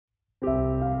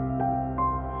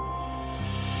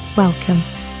welcome,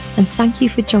 and thank you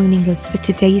for joining us for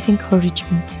today's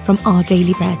encouragement from Our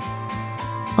Daily Bread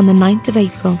on the 9th of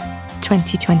April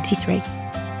 2023.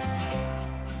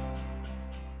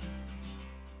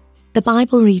 The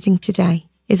Bible reading today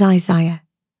is Isaiah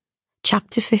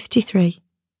chapter 53,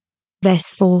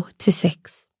 verse 4 to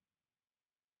 6.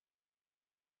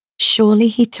 Surely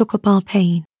he took up our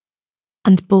pain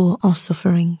and bore our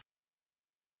suffering.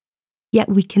 Yet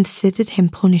we considered him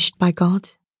punished by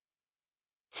God,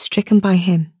 stricken by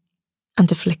him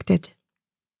and afflicted.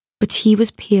 But he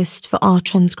was pierced for our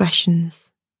transgressions.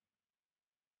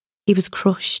 He was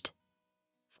crushed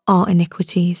for our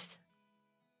iniquities.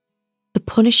 The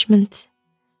punishment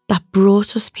that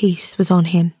brought us peace was on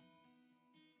him,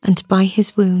 and by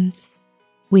his wounds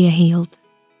we are healed.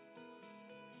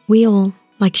 We all,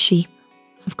 like sheep,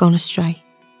 have gone astray.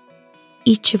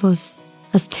 Each of us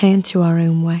has turned to our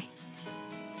own way,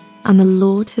 and the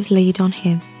Lord has laid on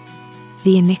him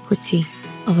the iniquity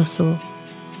of us all.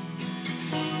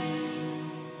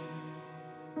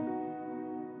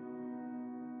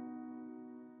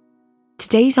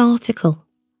 Today's article,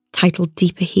 titled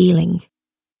Deeper Healing,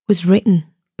 was written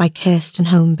by Kirsten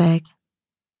Holmberg.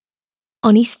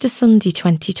 On Easter Sunday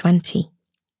 2020,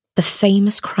 the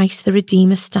famous Christ the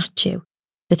Redeemer statue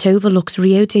that overlooks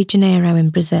Rio de Janeiro in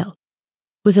Brazil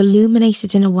was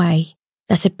illuminated in a way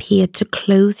that appeared to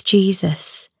clothe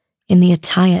Jesus in the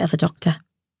attire of a doctor.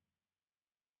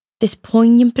 This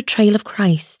poignant portrayal of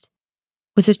Christ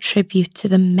was a tribute to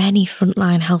the many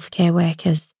frontline healthcare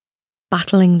workers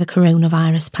battling the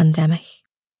coronavirus pandemic.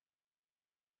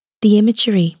 The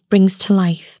imagery brings to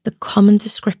life the common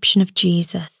description of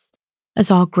Jesus as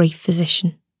our great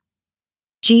physician.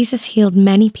 Jesus healed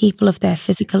many people of their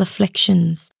physical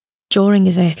afflictions during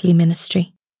his earthly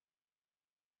ministry.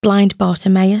 Blind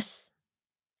Bartimaeus,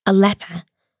 a leper,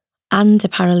 and a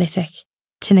paralytic,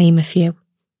 to name a few.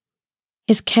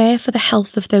 His care for the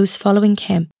health of those following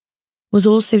him was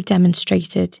also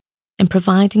demonstrated in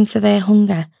providing for their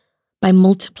hunger by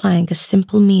multiplying a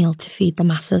simple meal to feed the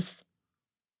masses.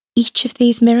 Each of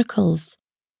these miracles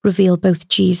reveal both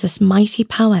Jesus' mighty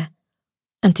power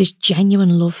and his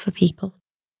genuine love for people.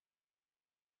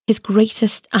 His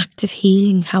greatest act of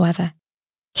healing, however,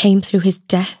 came through his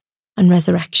death and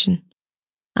resurrection,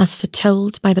 as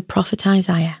foretold by the prophet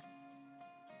Isaiah.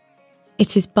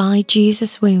 It is by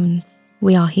Jesus' wounds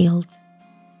we are healed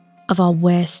of our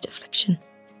worst affliction,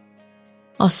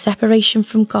 our separation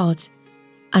from God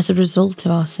as a result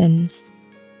of our sins.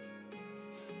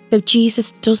 Though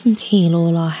Jesus doesn't heal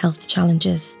all our health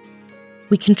challenges,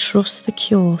 we can trust the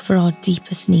cure for our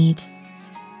deepest need,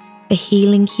 the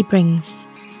healing he brings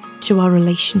to our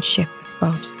relationship with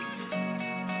God.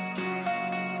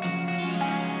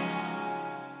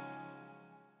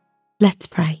 Let's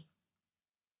pray.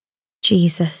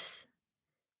 Jesus,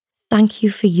 thank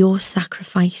you for your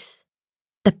sacrifice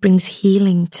that brings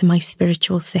healing to my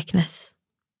spiritual sickness.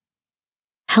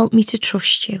 Help me to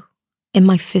trust you in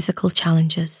my physical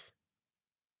challenges.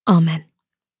 Amen.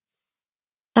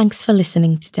 Thanks for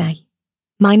listening today.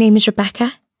 My name is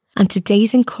Rebecca, and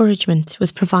today's encouragement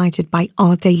was provided by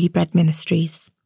Our Daily Bread Ministries.